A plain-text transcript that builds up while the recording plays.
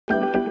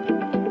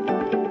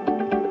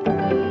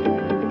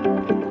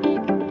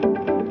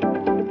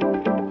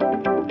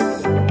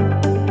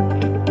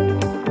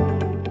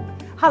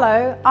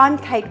Hello, I'm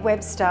Kate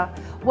Webster.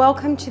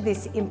 Welcome to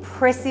this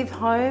impressive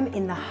home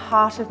in the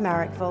heart of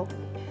Marrickville.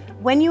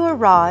 When you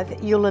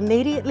arrive, you'll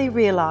immediately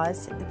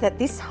realise that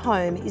this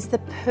home is the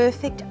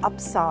perfect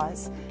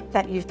upsize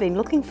that you've been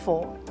looking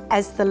for,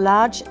 as the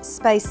large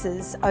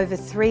spaces over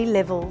 3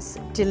 levels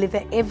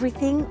deliver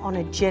everything on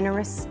a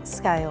generous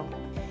scale.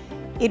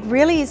 It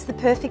really is the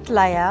perfect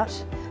layout,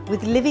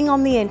 with living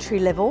on the entry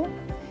level,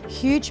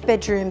 huge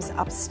bedrooms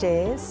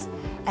upstairs,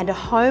 and a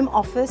home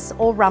office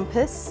or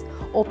rumpus,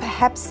 or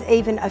perhaps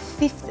even a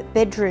 5th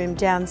bedroom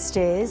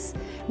downstairs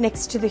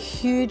next to the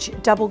huge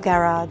double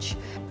garage.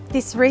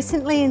 This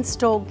recently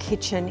installed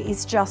kitchen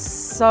is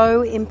just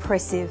so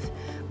impressive,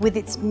 with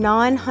its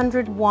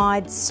 900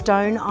 wide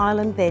stone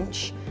island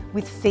bench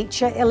with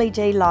feature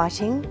LED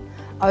lighting,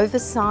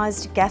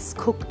 oversized gas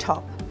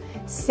cooktop,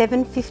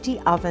 750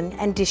 oven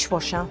and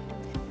dishwasher.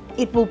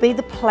 It will be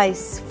the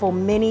place for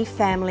many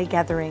family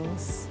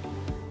gatherings.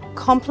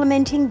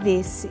 Complementing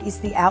this is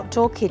the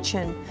outdoor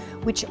kitchen,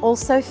 which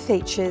also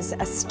features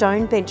a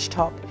stone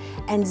benchtop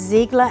and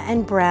Ziegler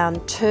 & Brown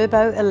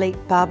Turbo Elite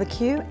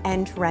barbecue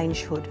and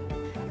range hood.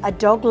 A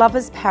dog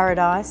lover's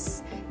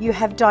paradise, you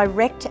have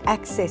direct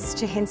access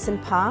to Henson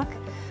Park,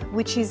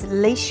 which is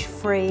leash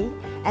free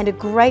and a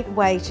great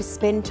way to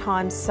spend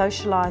time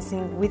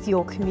socialising with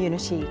your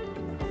community.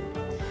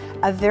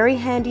 A very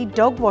handy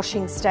dog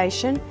washing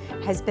station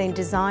has been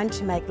designed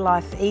to make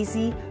life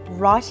easy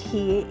right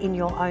here in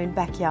your own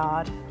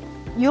backyard.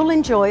 You'll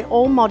enjoy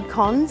all mod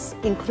cons,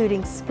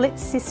 including split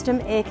system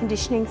air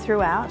conditioning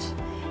throughout,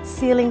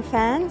 ceiling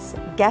fans,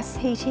 gas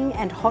heating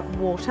and hot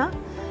water,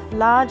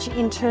 large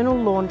internal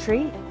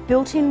laundry,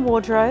 built-in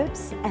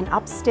wardrobes, an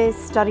upstairs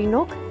study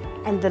nook,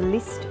 and the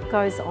list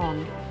goes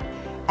on.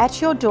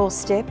 At your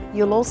doorstep,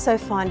 you'll also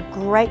find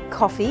great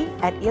coffee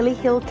at Illy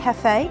Hill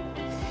Cafe,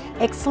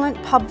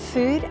 excellent pub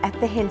food at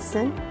the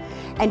Henson,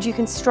 and you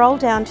can stroll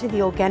down to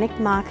the organic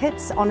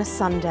markets on a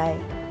Sunday.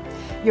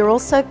 You're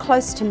also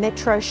close to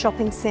Metro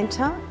Shopping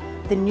Centre,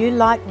 the new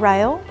light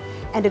rail,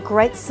 and a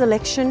great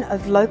selection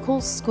of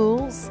local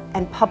schools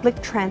and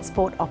public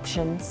transport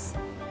options.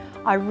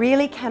 I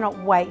really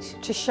cannot wait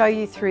to show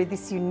you through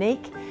this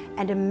unique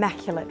and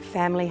immaculate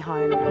family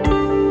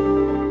home.